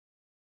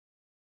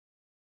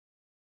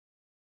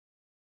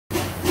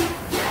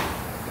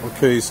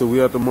Okay, so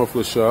we at the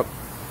muffler shop.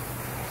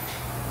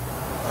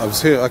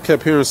 I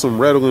kept hearing some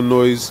rattling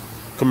noise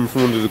coming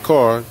from under the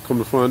car. Come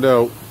to find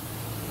out,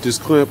 this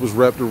clamp was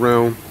wrapped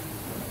around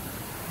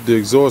the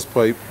exhaust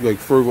pipe, like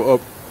further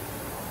up,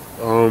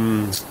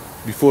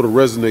 before the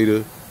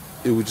resonator.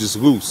 It was just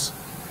loose,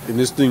 and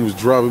this thing was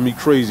driving me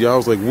crazy. I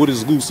was like, "What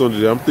is loose under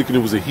there?" I'm thinking it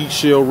was a heat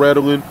shell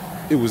rattling.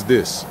 It was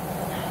this.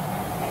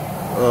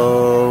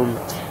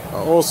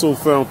 I also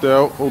found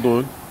out. Hold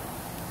on.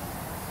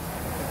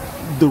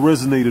 The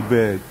resonator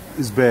bad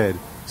is bad,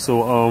 so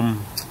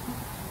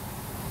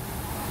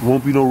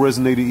won't be no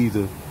resonator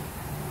either.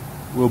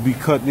 We'll be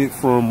cutting it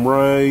from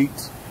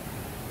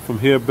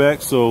here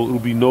back, so it'll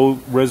be no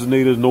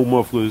resonators, no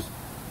mufflers.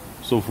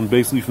 So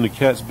basically from the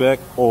cat's back,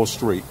 all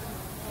straight.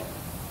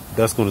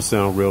 That's gonna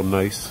sound real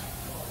nice.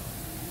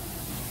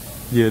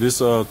 Yeah, this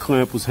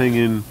clamp was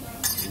hanging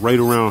right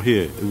around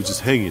here. It was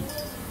just hanging.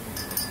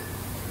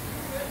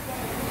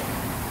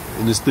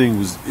 And this thing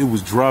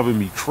was driving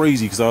me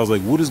crazy because I was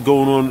like, what is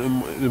going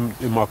on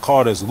in my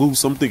car that's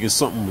loose? I'm thinking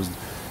something was,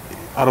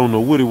 I don't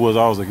know what it was.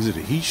 I was like, is it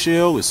a heat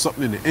shell? Is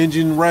something in the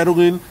engine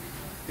rattling?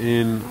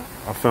 And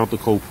I found the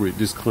culprit,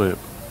 this clamp.